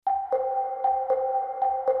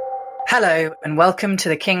Hello and welcome to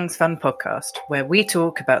the King's Fund podcast, where we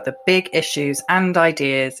talk about the big issues and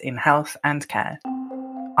ideas in health and care.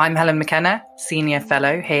 I'm Helen McKenna, Senior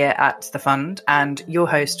Fellow here at the Fund and your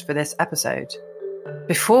host for this episode.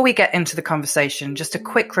 Before we get into the conversation, just a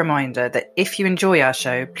quick reminder that if you enjoy our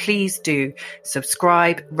show, please do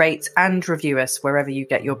subscribe, rate and review us wherever you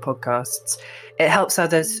get your podcasts. It helps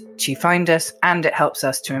others to find us and it helps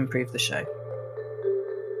us to improve the show.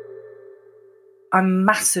 I'm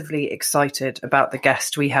massively excited about the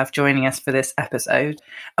guest we have joining us for this episode,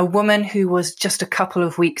 a woman who was just a couple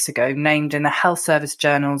of weeks ago named in the Health Service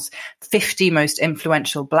Journal's 50 most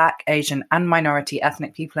influential Black, Asian and minority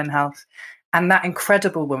ethnic people in health. And that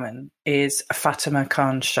incredible woman is Fatima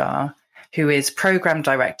Khan-Shah, who is Programme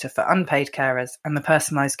Director for Unpaid Carers and the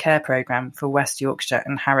Personalised Care Programme for West Yorkshire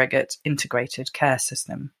and Harrogate Integrated Care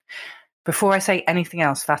System. Before I say anything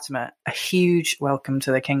else, Fatima, a huge welcome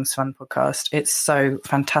to the King's Fund podcast. It's so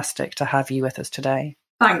fantastic to have you with us today.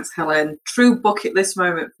 Thanks, Helen. True bucket list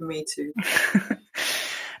moment for me too.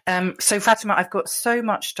 So Fatima, I've got so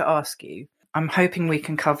much to ask you. I'm hoping we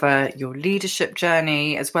can cover your leadership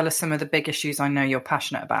journey, as well as some of the big issues I know you're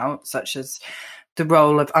passionate about, such as the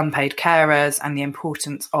role of unpaid carers and the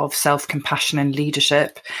importance of self-compassion and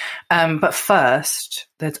leadership. But first,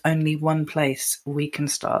 there's only one place we can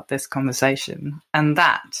start this conversation, and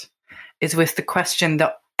that is with the question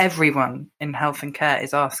that everyone in health and care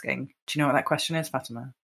is asking. Do you know what that question is,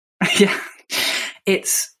 Fatima? Yeah.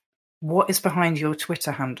 It's, what is behind your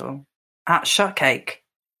Twitter handle, @shutcake?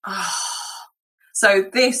 So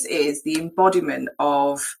this is the embodiment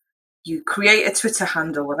of you create a Twitter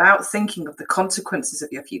handle without thinking of the consequences of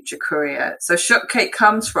your future career. So shutcake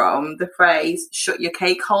comes from the phrase shut your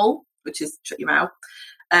cake hole, which is shut your mouth.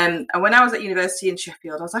 And when I was at university in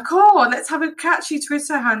Sheffield, I was like, oh, let's have a catchy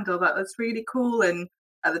Twitter handle. That's really cool. And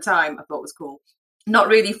at the time, I thought it was cool. Not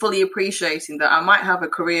really fully appreciating that I might have a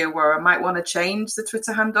career where I might want to change the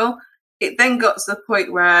Twitter handle. It then got to the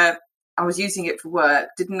point where I was using it for work,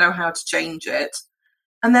 didn't know how to change it.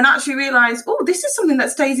 And then actually realised, oh, this is something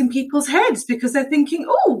that stays in people's heads because they're thinking,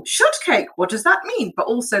 oh, shutcake, what does that mean? But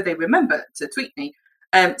also they remember to tweet me.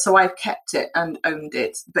 So I've kept it and owned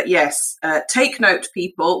it. But yes, take note,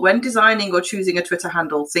 people. When designing or choosing a Twitter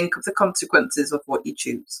handle, think of the consequences of what you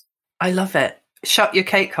choose. I love it. Shut your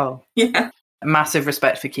cake hole. Yeah. Massive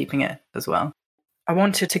respect for keeping it as well. I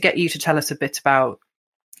wanted to get you to tell us a bit about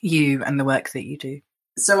you and the work that you do.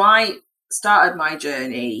 So I started my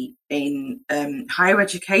journey in higher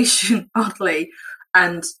education, oddly,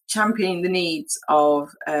 and championing the needs of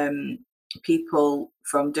people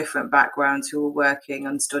from different backgrounds who were working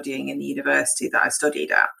and studying in the university that I studied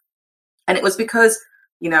at. And it was because,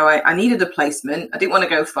 I needed a placement. I didn't want to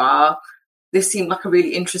go far. This seemed like a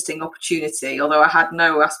really interesting opportunity, although I had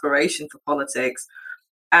no aspiration for politics.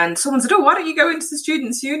 And someone said, oh, why don't you go into the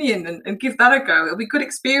Students' Union and give that a go? It'll be a good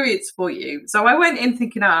experience for you. So I went in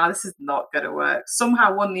thinking, this is not going to work.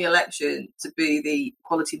 Somehow won the election to be the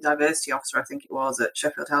Quality and Diversity Officer, I think it was, at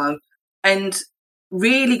Sheffield Hallam, and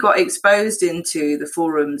really got exposed into the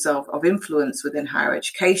forums of influence within higher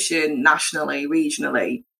education, nationally,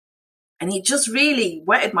 regionally. And it just really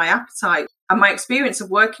whetted my appetite. And my experience of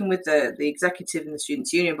working with the executive in the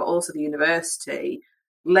Students' Union, but also the university,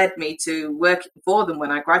 led me to working for them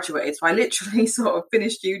when I graduated. So I literally sort of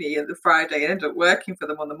finished uni on the Friday and ended up working for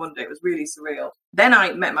them on the Monday. It was really surreal. Then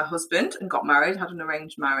I met my husband and got married, had an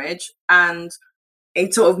arranged marriage, and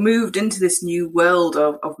it sort of moved into this new world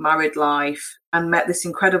of married life and met this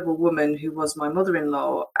incredible woman who was my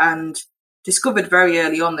mother-in-law and discovered very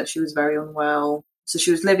early on that she was very unwell. So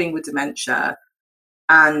she was living with dementia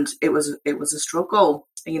and it was a struggle.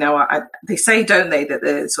 They say, don't they, that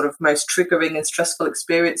the sort of most triggering and stressful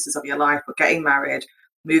experiences of your life were getting married,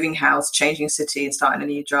 moving house, changing city and starting a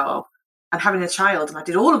new job and having a child. And I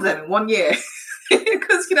did all of them in 1 year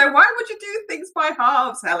because, why would you do things by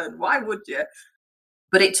halves, Helen? Why would you?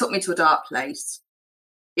 But it took me to a dark place.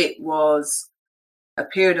 It was a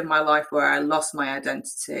period of my life where I lost my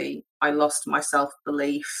identity. I lost my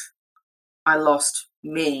self-belief. I lost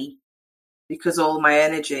me. Because all my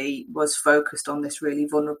energy was focused on this really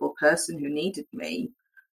vulnerable person who needed me.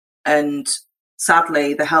 And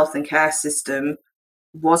sadly, the health and care system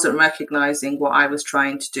wasn't recognising what I was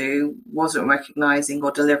trying to do, wasn't recognising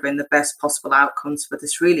or delivering the best possible outcomes for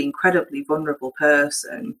this really incredibly vulnerable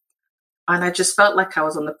person. And I just felt like I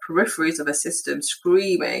was on the peripheries of a system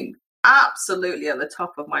screaming absolutely at the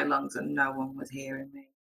top of my lungs and no one was hearing me.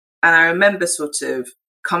 And I remember sort of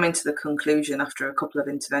coming to the conclusion after a couple of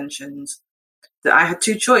interventions that I had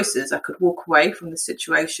two choices. I could walk away from the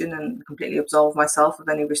situation and completely absolve myself of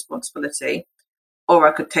any responsibility, or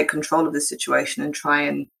I could take control of the situation and try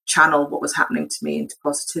and channel what was happening to me into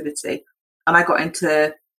positivity. And I got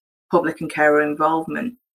into public and carer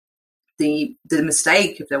involvement. The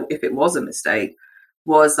mistake, if it was a mistake,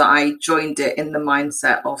 was that I joined it in the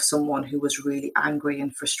mindset of someone who was really angry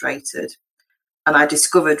and frustrated. And I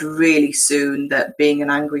discovered really soon that being an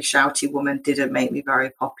angry, shouty woman didn't make me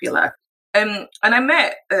very popular. And I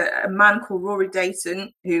met a man called Rory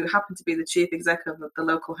Dayton, who happened to be the chief executive of the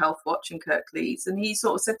local health watch in Kirklees. And he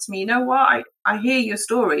sort of said to me, you know what, I hear your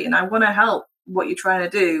story and I want to help what you're trying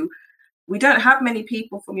to do. We don't have many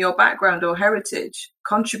people from your background or heritage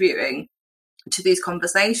contributing to these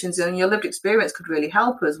conversations, and your lived experience could really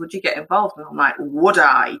help us. Would you get involved? And I'm like, would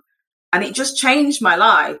I? And it just changed my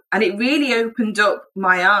life. And it really opened up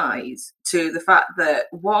my eyes to the fact that,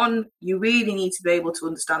 one, you really need to be able to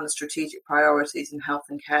understand the strategic priorities in health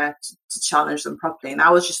and care to challenge them properly. And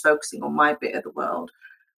I was just focusing on my bit of the world,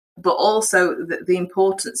 but also the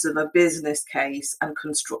importance of a business case and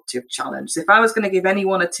constructive challenge. So if I was going to give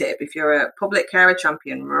anyone a tip, if you're a public carer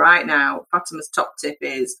champion right now, Fatima's top tip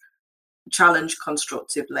is challenge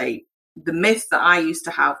constructively. The myth that I used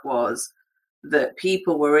to have was that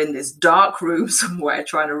people were in this dark room somewhere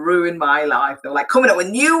trying to ruin my life. They were like coming up with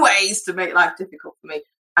new ways to make life difficult for me.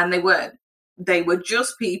 And they weren't. They were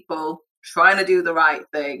just people trying to do the right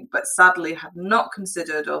thing, but sadly had not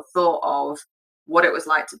considered or thought of what it was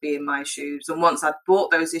like to be in my shoes. And once I'd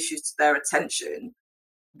brought those issues to their attention,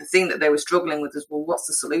 the thing that they were struggling with was, well, what's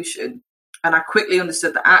the solution? And I quickly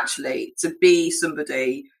understood that actually to be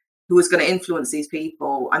somebody who was going to influence these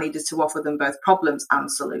people, I needed to offer them both problems and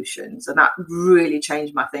solutions. And that really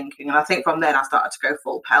changed my thinking. And I think from then I started to go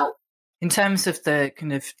full pelt. In terms of the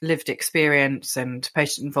kind of lived experience and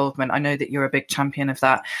patient involvement, I know that you're a big champion of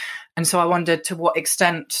that. And so I wondered, to what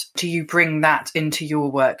extent do you bring that into your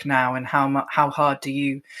work now, and how hard do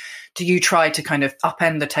you try to kind of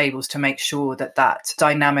upend the tables to make sure that that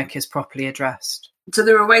dynamic is properly addressed? So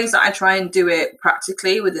there are ways that I try and do it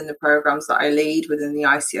practically within the programs that I lead, within the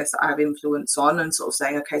ICS that I have influence on, and sort of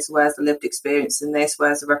saying, okay, so where's the lived experience in this?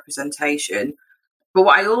 Where's the representation? But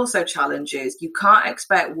what I also challenge is you can't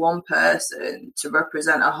expect one person to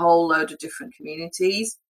represent a whole load of different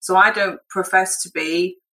communities. So I don't profess to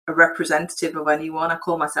be a representative of anyone. I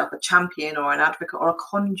call myself a champion or an advocate or a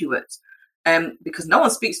conduit, because no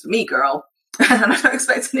one speaks for me, girl. And I don't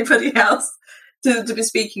expect anybody else to be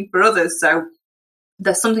speaking for others. So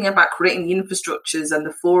there's something about creating the infrastructures and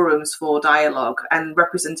the forums for dialogue, and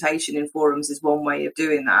representation in forums is one way of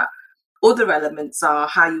doing that. Other elements are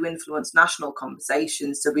how you influence national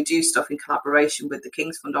conversations. So we do stuff in collaboration with the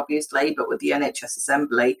King's Fund, obviously, but with the NHS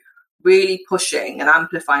Assembly, really pushing and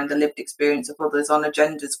amplifying the lived experience of others on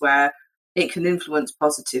agendas where it can influence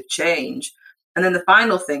positive change. And then the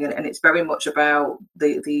final thing, and it's very much about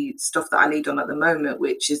the stuff that I lead on at the moment,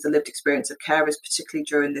 which is the lived experience of carers, particularly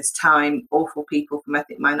during this time, or for people from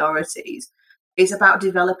ethnic minorities, is about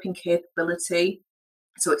developing capability.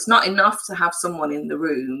 So it's not enough to have someone in the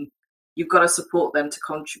room. You've got to support them to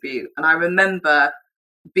contribute. And I remember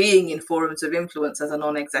being in forums of influence as a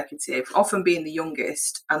non-executive, often being the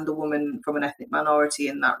youngest and the woman from an ethnic minority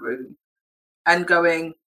in that room, and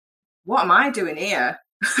going, what am I doing here?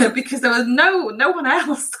 Because there was no one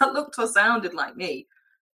else that looked or sounded like me.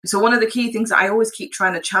 So one of the key things that I always keep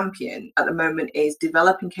trying to champion at the moment is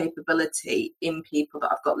developing capability in people that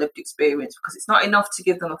have got lived experience, because it's not enough to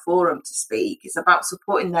give them a forum to speak. It's about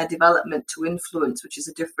supporting their development to influence, which is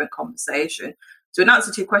a different conversation. So in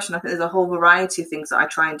answer to your question, I think there's a whole variety of things that I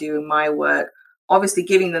try and do in my work, obviously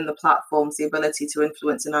giving them the platforms, the ability to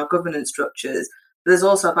influence in our governance structures. But there's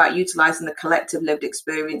also about utilising the collective lived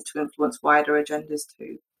experience to influence wider agendas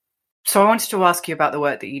too. So I wanted to ask you about the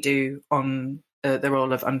work that you do on the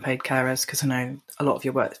role of unpaid carers, because I know a lot of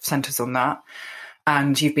your work centres on that.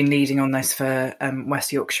 And you've been leading on this for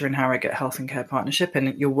West Yorkshire and Harrogate Health and Care Partnership,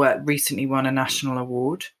 and your work recently won a national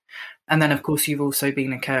award. And then, of course, you've also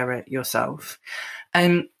been a carer yourself.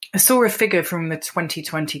 I saw a figure from the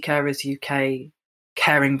 2020 Carers UK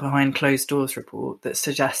Caring Behind Closed Doors report that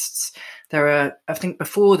suggests there are, I think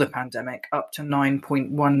before the pandemic, up to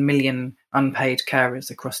 9.1 million unpaid carers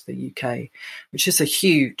across the UK, which is a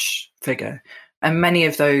huge figure. And many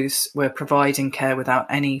of those were providing care without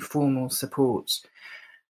any formal support.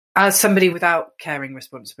 As somebody without caring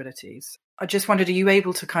responsibilities, I just wondered, are you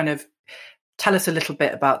able to kind of tell us a little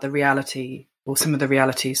bit about the reality, or some of the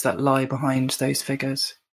realities that lie behind those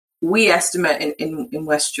figures? We estimate in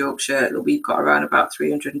West Yorkshire that we've got around about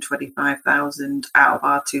 325,000 out of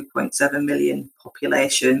our 2.7 million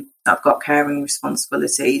population that have got caring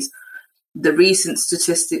responsibilities. The recent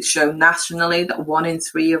statistics show nationally that 1 in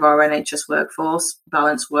 3 of our NHS workforce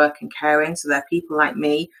balance work and caring. So they're people like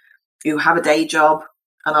me who have a day job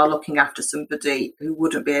and are looking after somebody who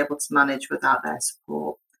wouldn't be able to manage without their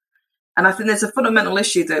support. And I think there's a fundamental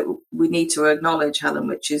issue that we need to acknowledge, Helen,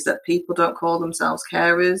 which is that people don't call themselves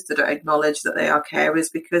carers. They don't acknowledge that they are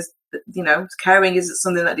carers because, caring isn't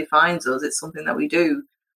something that defines us. It's something that we do.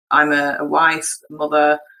 I'm a wife, a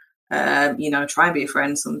mother, try and be a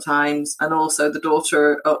friend sometimes, and also the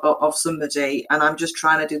daughter of somebody. And I'm just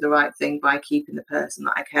trying to do the right thing by keeping the person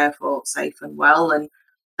that I care for safe and well. And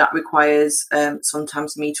that requires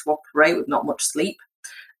sometimes me to operate with not much sleep.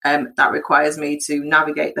 That requires me to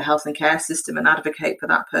navigate the health and care system and advocate for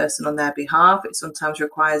that person on their behalf. It sometimes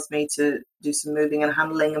requires me to do some moving and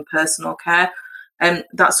handling and personal care. And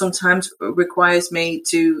that sometimes requires me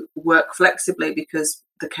to work flexibly because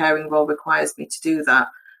the caring role requires me to do that.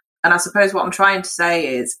 And I suppose what I'm trying to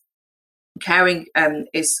say is caring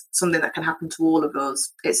is something that can happen to all of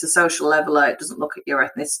us. It's a social leveler. It doesn't look at your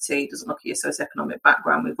ethnicity, it doesn't look at your socioeconomic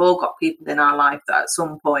background. We've all got people in our life that at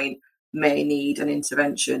some point may need an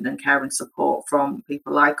intervention and care and support from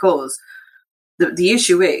people like us. The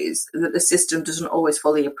issue is that the system doesn't always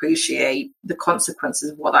fully appreciate the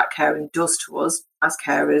consequences of what that caring does to us as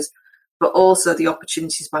carers, but also the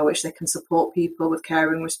opportunities by which they can support people with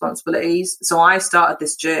caring responsibilities. So I started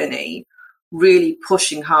this journey really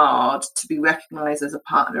pushing hard to be recognised as a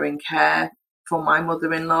partner in care for my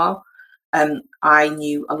mother-in-law. I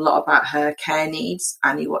knew a lot about her care needs.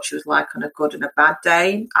 I knew what she was like on a good and a bad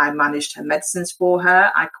day. I managed her medicines for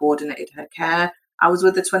her. I coordinated her care. I was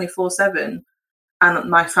with her 24/7. And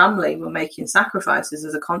my family were making sacrifices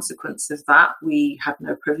as a consequence of that. We had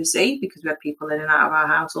no privacy because we had people in and out of our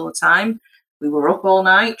house all the time. We were up all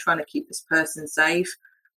night trying to keep this person safe.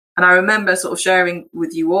 And I remember sort of sharing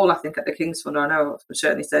with you all, I think at the King's Fund, I know I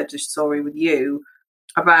certainly said a story with you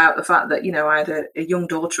about the fact that, I had a young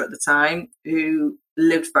daughter at the time who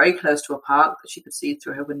lived very close to a park that she could see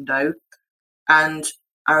through her window. And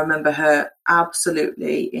I remember her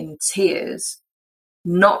absolutely in tears,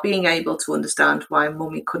 not being able to understand why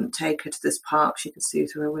mummy couldn't take her to this park she could see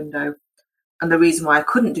through her window. And the reason why I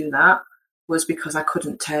couldn't do that was because I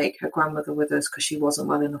couldn't take her grandmother with us because she wasn't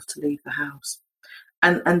well enough to leave the house.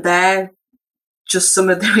 And they're just some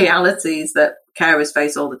of the realities that carers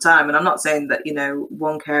face all the time. And I'm not saying that,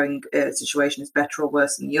 one caring situation is better or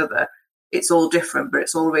worse than the other. It's all different, but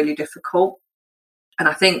it's all really difficult. And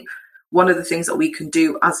I think one of the things that we can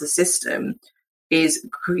do as a system is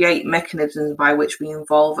create mechanisms by which we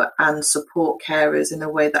involve and support carers in a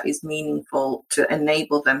way that is meaningful to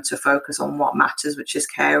enable them to focus on what matters, which is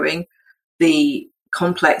caring. The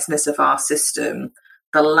complexness of our system,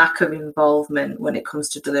 the lack of involvement when it comes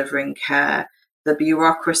to delivering care, the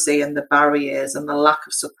bureaucracy and the barriers and the lack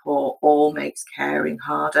of support all makes caring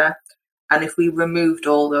harder. And if we removed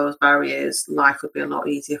all those barriers, life would be a lot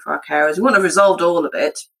easier for our carers. We wouldn't have resolved all of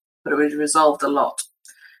it, but it would have resolved a lot.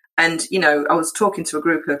 And, I was talking to a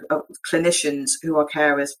group of clinicians who are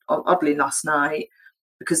carers, oddly last night,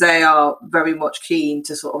 because they are very much keen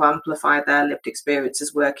to sort of amplify their lived experience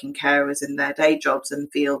as working carers in their day jobs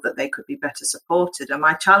and feel that they could be better supported. And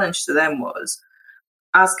my challenge to them was,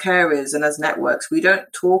 as carers and as networks, we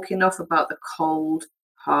don't talk enough about the cold,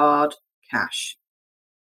 hard cash.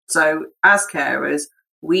 So as carers,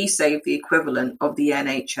 we save the equivalent of the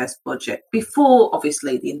NHS budget before,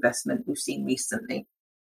 obviously, the investment we've seen recently.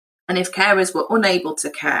 And if carers were unable to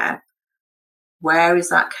care, where is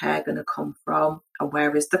that care going to come from? And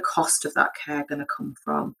where is the cost of that care going to come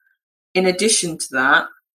from? In addition to that,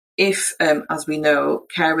 if, as we know,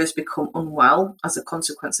 carers become unwell as a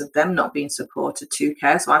consequence of them not being supported to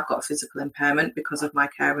care, so I've got a physical impairment because of my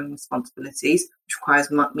caring responsibilities, which requires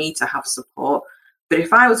me to have support. But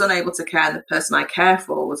if I was unable to care and the person I care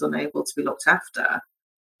for was unable to be looked after,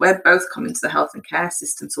 we're both coming to the health and care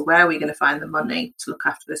system. So where are we going to find the money to look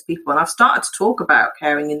after those people? And I've started to talk about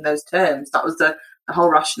caring in those terms. That was the whole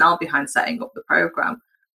rationale behind setting up the programme.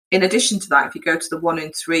 In addition to that, if you go to the 1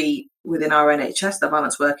 in 3 within our NHS, the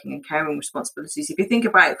balance working and caring responsibilities, if you think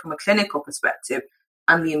about it from a clinical perspective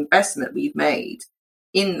and the investment we've made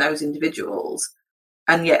in those individuals,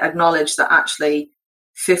 and yet acknowledge that actually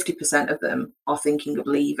 50% of them are thinking of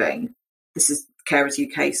leaving. This is Carers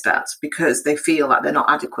UK stats, because they feel like they're not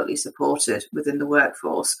adequately supported within the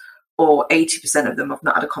workforce, or 80% of them have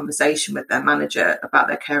not had a conversation with their manager about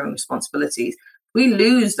their caring responsibilities. We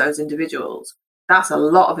lose those individuals. That's a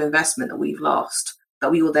lot of investment that we've lost that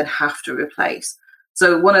we will then have to replace.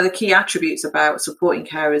 So one of the key attributes about supporting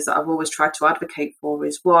carers that I've always tried to advocate for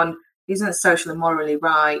is, one, isn't it socially and morally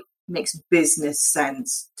right? It makes business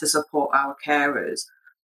sense to support our carers.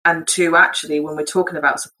 And two, actually, when we're talking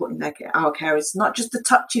about supporting our carers, it's not just the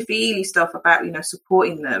touchy-feely stuff about,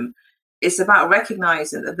 supporting them. It's about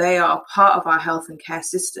recognising that they are part of our health and care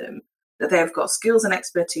system, that they've got skills and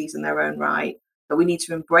expertise in their own right, that we need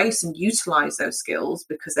to embrace and utilise those skills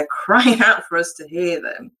because they're crying out for us to hear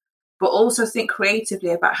them, but also think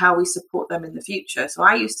creatively about how we support them in the future. So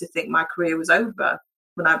I used to think my career was over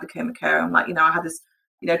when I became a carer. I'm like, I had this,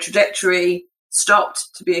 trajectory,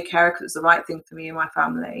 stopped to be a carer because it's the right thing for me and my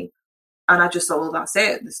family. And I just thought, well, that's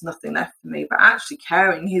it. There's nothing left for me. But actually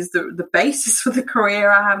caring is the basis for the career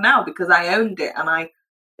I have now, because I owned it and I,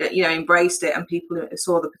 embraced it, and people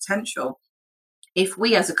saw the potential. If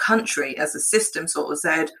we as a country, as a system, sort of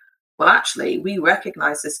said, well, actually, we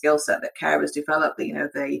recognise the skill set that carers develop,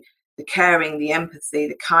 the caring, the empathy,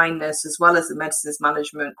 the kindness, as well as the medicines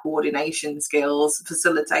management, coordination skills,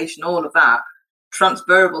 facilitation, all of that,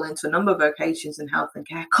 transferable into a number of vocations in health and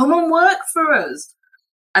care. Come and work for us.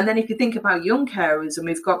 And then if you think about young carers, and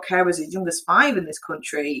we've got carers as young as 5 in this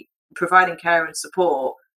country, providing care and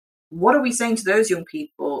support, what are we saying to those young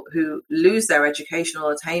people who lose their educational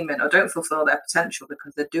attainment or don't fulfill their potential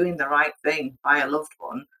because they're doing the right thing by a loved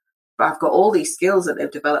one, but I've got all these skills that they've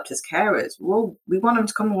developed as carers? Well, we want them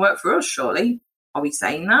to come and work for us, surely. Are we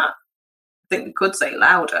saying that? I think we could say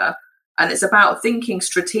louder. And it's about thinking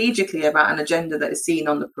strategically about an agenda that is seen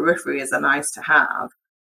on the periphery as a nice to have,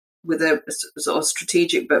 with a sort of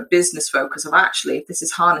strategic but business focus of, actually, if this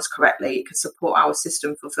is harnessed correctly, it can support our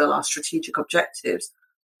system fulfill our strategic objectives.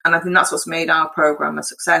 And I think that's what's made our programme a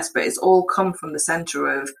success. But it's all come from the centre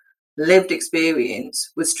of lived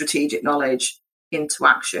experience with strategic knowledge into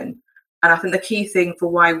action. And I think the key thing for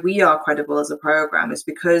why we are credible as a programme is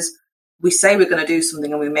because we say we're going to do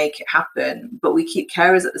something and we make it happen, but we keep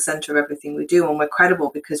carers at the centre of everything we do, and we're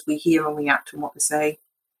credible because we hear and we act on what we say.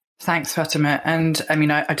 Thanks, Fatima. And I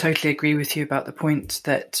mean, I totally agree with you about the point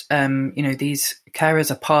that, these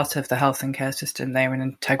carers are part of the health and care system. They're an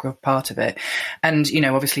integral part of it. And,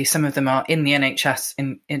 obviously some of them are in the NHS,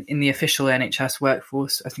 in the official NHS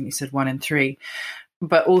workforce. I think you said 1 in 3.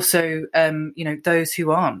 But also, those who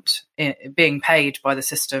aren't being paid by the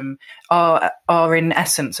system are in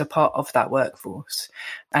essence a part of that workforce,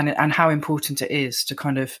 and how important it is to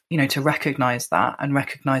kind of, to recognise that and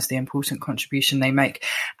recognise the important contribution they make.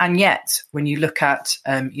 And yet, when you look at,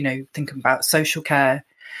 thinking about social care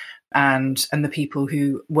and the people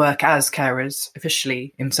who work as carers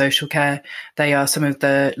officially in social care, they are some of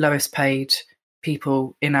the lowest paid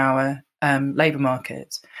people in our labour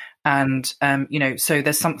market. And, so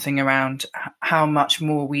there's something around how much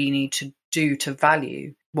more we need to do to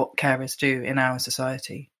value what carers do in our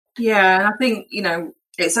society. Yeah, and I think,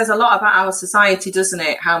 it says a lot about our society, doesn't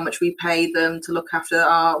it? How much we pay them to look after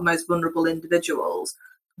our most vulnerable individuals.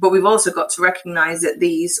 But we've also got to recognise that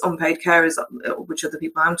these unpaid carers, which are the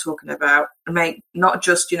people I'm talking about, make not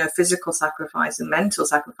just, physical sacrifice and mental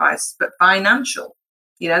sacrifice, but financial.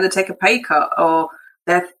 They take a pay cut, or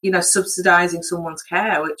they're, subsidising someone's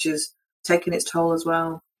care, which is taking its toll as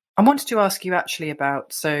well. I wanted to ask you actually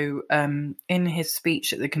about, in his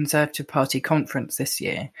speech at the Conservative Party conference this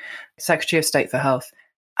year, Secretary of State for Health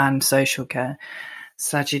and Social Care,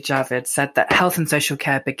 Sajid Javid, said that health and social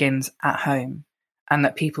care begins at home, and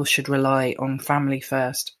that people should rely on family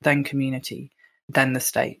first, then community, then the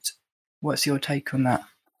state. What's your take on that?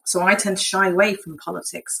 So I tend to shy away from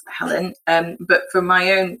politics, Helen, but from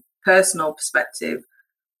my own personal perspective,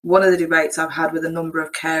 one of the debates I've had with a number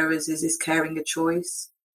of carers is caring a choice?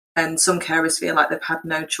 And some carers feel like they've had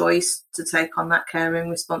no choice to take on that caring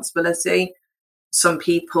responsibility. Some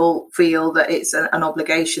people feel that it's an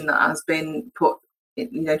obligation that has been put,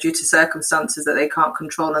 due to circumstances that they can't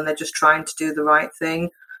control, and they're just trying to do the right thing.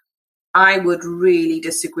 I would really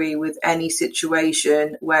disagree with any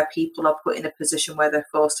situation where people are put in a position where they're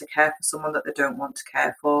forced to care for someone that they don't want to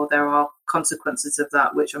care for. There are consequences of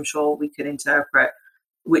that, which I'm sure we can interpret,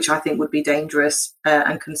 which I think would be dangerous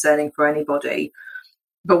and concerning for anybody.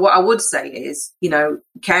 But what I would say is,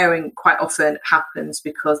 caring quite often happens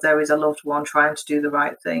because there is a loved one trying to do the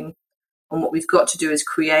right thing. And what we've got to do is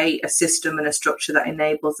create a system and a structure that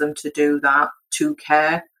enables them to do that, to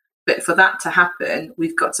care. But for that to happen,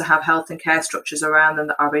 we've got to have health and care structures around them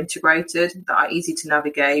that are integrated, that are easy to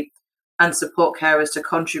navigate, and support carers to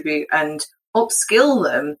contribute and upskill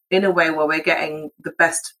them in a way where we're getting the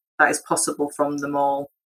best that is possible from them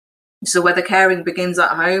all. So whether caring begins at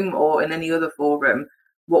home or in any other forum,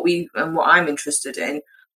 what I'm interested in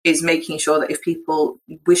is making sure that if people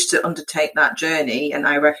wish to undertake that journey, and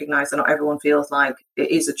I recognise that not everyone feels like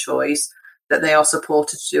it is a choice, that they are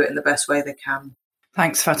supported to do it in the best way they can.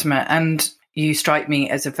 Thanks, Fatima. And you strike me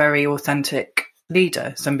as a very authentic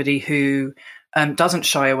leader, somebody who doesn't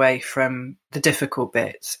shy away from the difficult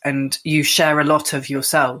bits, and you share a lot of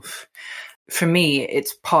yourself. For me,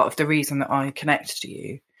 it's part of the reason that I connect to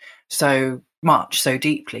you so much, so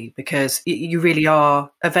deeply, because you really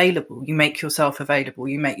are available. You make yourself available.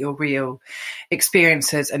 You make your real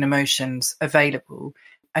experiences and emotions available.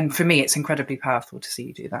 And for me, it's incredibly powerful to see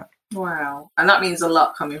you do that. Wow. And that means a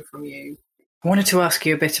lot coming from you. I wanted to ask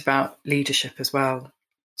you a bit about leadership as well.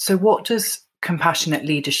 So what does compassionate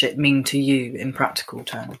leadership mean to you in practical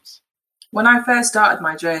terms? When I first started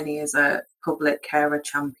my journey as a public carer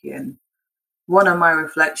champion, one of my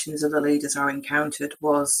reflections of the leaders I encountered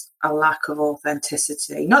was a lack of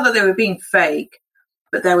authenticity. Not that they were being fake,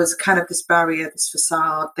 but there was kind of this barrier, this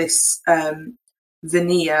facade, this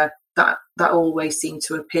veneer that always seemed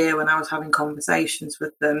to appear when I was having conversations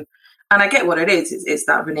with them. And I get what it is. It's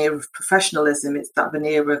that veneer of professionalism. It's that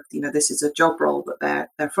veneer of, this is a job role that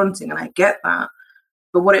they're fronting. And I get that.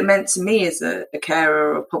 But what it meant to me as a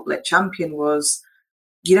carer or a public champion was,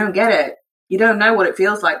 you don't get it. You don't know what it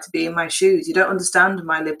feels like to be in my shoes. You don't understand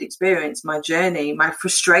my lived experience, my journey, my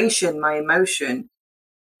frustration, my emotion.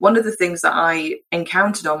 One of the things that I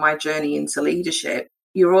encountered on my journey into leadership,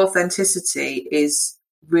 your authenticity is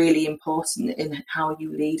really important in how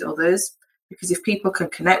you lead others. Because if people can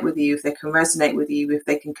connect with you, if they can resonate with you, if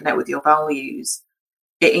they can connect with your values,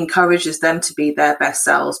 it encourages them to be their best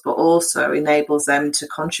selves, but also enables them to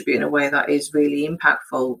contribute in a way that is really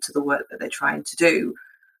impactful to the work that they're trying to do.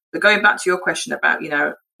 But going back to your question about,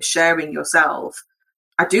 sharing yourself,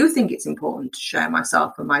 I do think it's important to share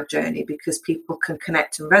myself and my journey because people can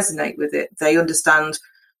connect and resonate with it. They understand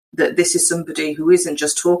that this is somebody who isn't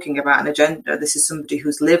just talking about an agenda. This is somebody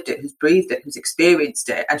who's lived it, who's breathed it, who's experienced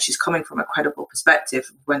it. And she's coming from a credible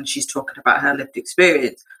perspective when she's talking about her lived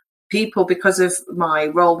experience. People, because of my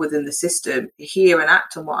role within the system, hear and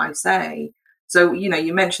act on what I say. So,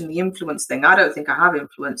 you mentioned the influence thing. I don't think I have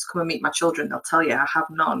influence. Come and meet my children. They'll tell you I have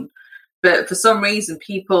none. But for some reason,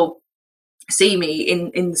 people see me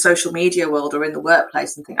in the social media world or in the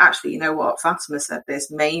workplace and think, actually, you know what, Fatima said this,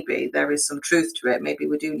 maybe there is some truth to it. Maybe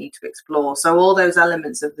we do need to explore. So all those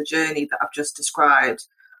elements of the journey that I've just described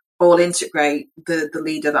all integrate the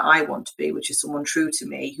leader that I want to be, which is someone true to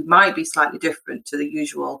me, who might be slightly different to the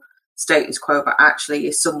usual status quo, but actually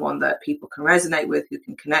is someone that people can resonate with, who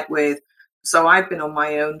can connect with. So I've been on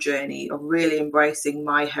my own journey of really embracing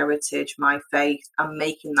my heritage, my faith, and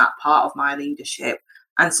making that part of my leadership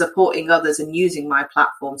and supporting others and using my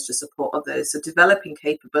platforms to support others. So developing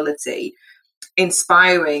capability,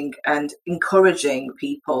 inspiring and encouraging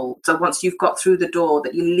people. So once you've got through the door,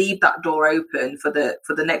 that you leave that door open for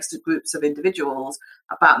the next groups of individuals,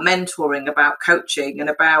 about mentoring, about coaching, and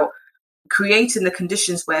about creating the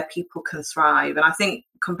conditions where people can thrive. And I think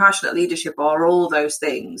compassionate leadership are all those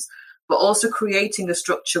things, but also creating a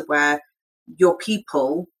structure where your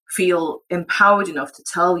people feel empowered enough to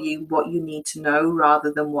tell you what you need to know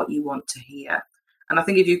rather than what you want to hear. And I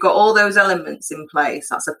think if you've got all those elements in place,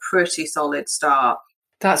 that's a pretty solid start.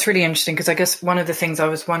 That's really interesting, because I guess one of the things I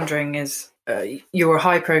was wondering is you're a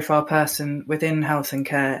high profile person within health and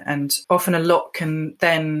care, and often a lot can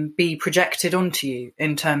then be projected onto you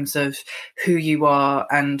in terms of who you are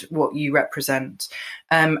and what you represent.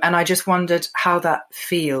 And I just wondered how that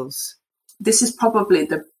feels. This is probably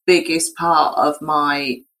the biggest part of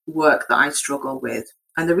my work that I struggle with.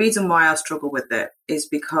 And the reason why I struggle with it is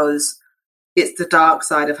because it's the dark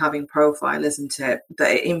side of having profile, isn't it?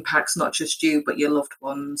 That it impacts not just you, but your loved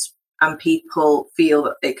ones. And people feel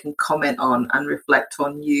that they can comment on and reflect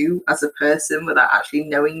on you as a person without actually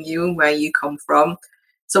knowing you and where you come from.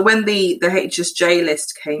 So when the HSJ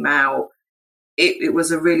list came out, it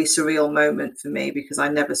was a really surreal moment for me because I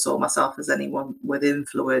never saw myself as anyone with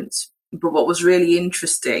influence. But what was really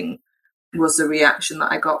interesting was the reaction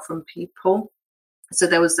that I got from people. So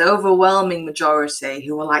there was the overwhelming majority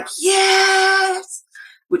who were like, yes,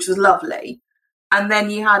 which was lovely. And then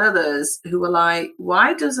you had others who were like,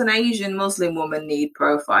 why does an Asian Muslim woman need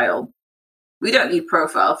profile? We don't need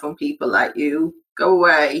profile from people like you. Go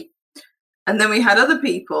away. And then we had other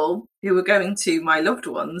people who were going to my loved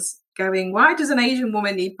ones going, why does an Asian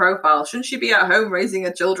woman need profile? Shouldn't she be at home raising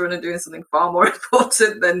her children and doing something far more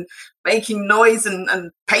important than making noise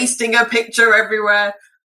and pasting a picture everywhere?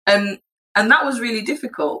 And that was really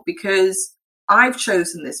difficult because I've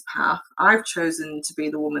chosen this path. I've chosen to be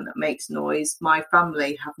the woman that makes noise. My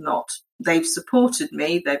family have not. They've supported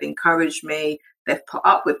me. They've encouraged me. They've put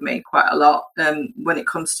up with me quite a lot when it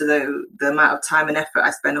comes to the amount of time and effort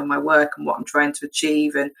I spend on my work and what I'm trying to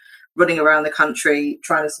achieve, and running around the country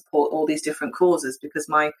trying to support all these different causes, because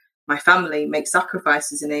my family makes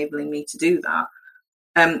sacrifices enabling me to do that.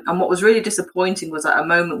 And what was really disappointing was at a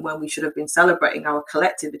moment when we should have been celebrating our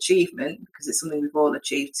collective achievement, because it's something we've all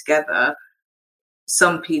achieved together,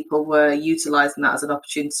 some people were utilising that as an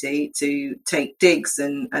opportunity to take digs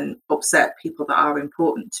and upset people that are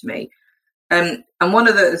important to me. And one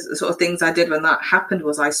of the sort of things I did when that happened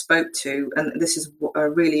was I spoke to, and this is a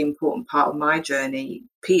really important part of my journey,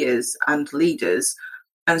 peers and leaders,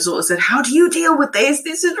 and sort of said, how do you deal with this?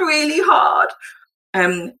 This is really hard.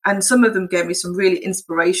 And some of them gave me some really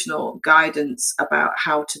inspirational guidance about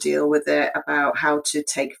how to deal with it, about how to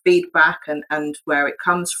take feedback and where it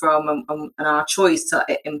comes from and our choice to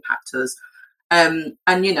impact us. And,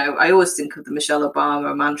 you know, I always think of the Michelle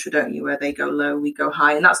Obama mantra, don't you, where they go low, we go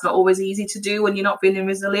high. And that's not always easy to do when you're not feeling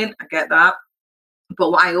resilient. I get that.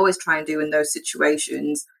 But what I always try and do in those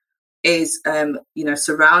situations is, you know,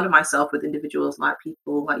 surround myself with individuals like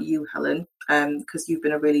people like you, Helen, because you've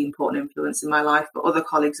been a really important influence in my life, but other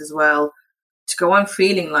colleagues as well, to go on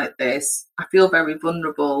feeling like this. I feel very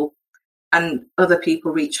vulnerable. And other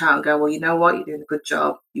people reach out and go, well, you know what, you're doing a good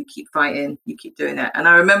job. You keep fighting, you keep doing it. And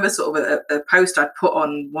I remember sort of a post I'd put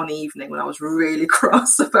on one evening when I was really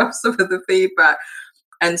cross about some of the feedback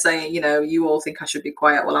and saying, you know, you all think I should be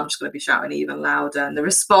quiet. Well, I'm just going to be shouting even louder. And the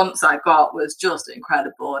response I got was just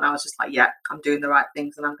incredible. And I was just like, yeah, I'm doing the right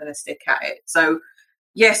things and I'm going to stick at it. So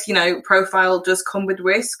yes, you know, profile does come with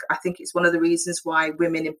risk. I think it's one of the reasons why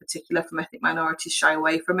women in particular from ethnic minorities shy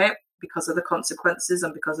away from it, because of the consequences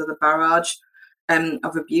and because of the barrage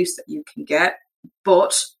of abuse that you can get.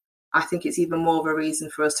 But I think it's even more of a reason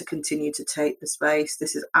for us to continue to take the space.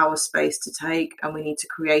 This is our space to take, and we need to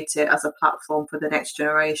create it as a platform for the next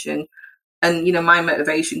generation. And, you know, my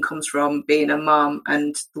motivation comes from being a mum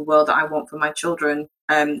and the world that I want for my children.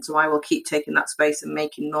 So I will keep taking that space and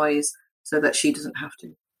making noise so that she doesn't have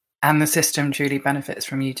to. And the system truly benefits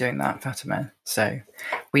from you doing that, Fatima. So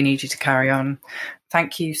we need you to carry on.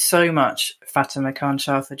 Thank you so much, Fatima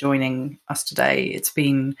Khan-Shah, for joining us today. It's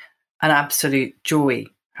been an absolute joy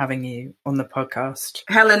having you on the podcast.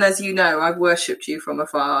 Helen, as you know, I've worshipped you from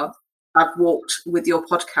afar. I've walked with your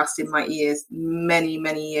podcast in my ears many,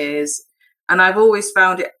 many years. And I've always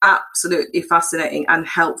found it absolutely fascinating and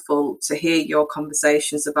helpful to hear your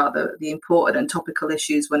conversations about the important and topical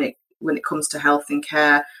issues when it comes to health and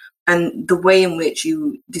care, and the way in which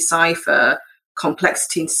you decipher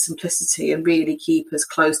complexity into simplicity and really keep us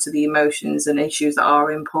close to the emotions and issues that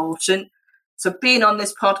are important. So being on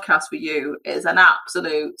this podcast with you is an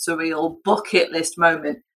absolute surreal bucket list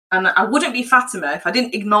moment. And I wouldn't be Fatima if I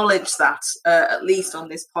didn't acknowledge that, at least on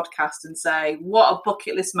this podcast, and say what a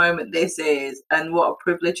bucket list moment this is and what a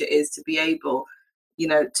privilege it is to be able, you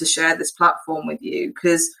know, to share this platform with you.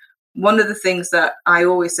 Because one of the things that I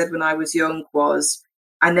always said when I was young was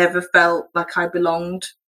I never felt like I belonged.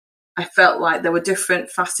 I felt like there were different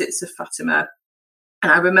facets of Fatima.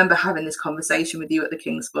 And I remember having this conversation with you at the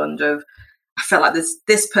King's Fund of, I felt like there's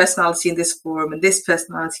this personality in this forum and this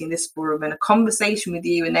personality in this forum. And a conversation with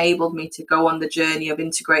you enabled me to go on the journey of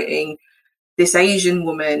integrating this Asian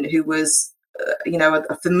woman who was, you know,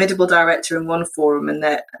 a formidable director in one forum and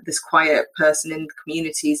this quiet person in the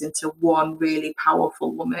communities into one really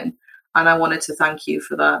powerful woman. And I wanted to thank you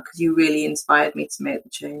for that, because you really inspired me to make the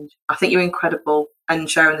change. I think you're incredible, and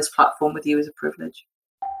sharing this platform with you is a privilege.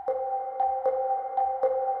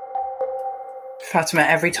 Fatima,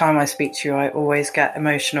 every time I speak to you, I always get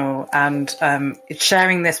emotional, and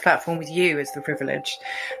sharing this platform with you is the privilege.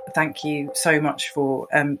 Thank you so much for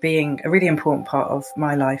being a really important part of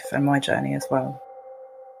my life and my journey as well.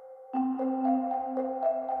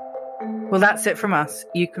 Well, that's it from us.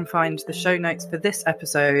 You can find the show notes for this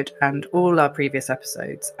episode and all our previous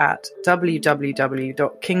episodes at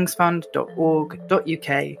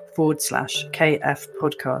www.kingsfund.org.uk/KF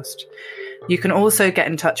podcast. You can also get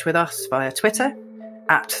in touch with us via Twitter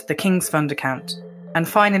at the King's Fund account. And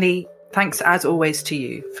finally, thanks as always to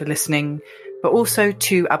you for listening, but also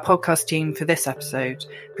to our podcast team for this episode,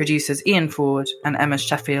 producers Ian Ford and Emma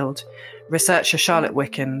Sheffield, researcher Charlotte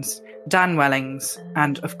Wickens, Dan Wellings,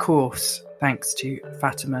 and of course, thanks to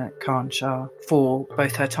Fatima Khan-Shah for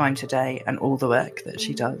both her time today and all the work that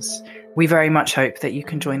she does. We very much hope that you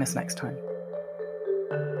can join us next time.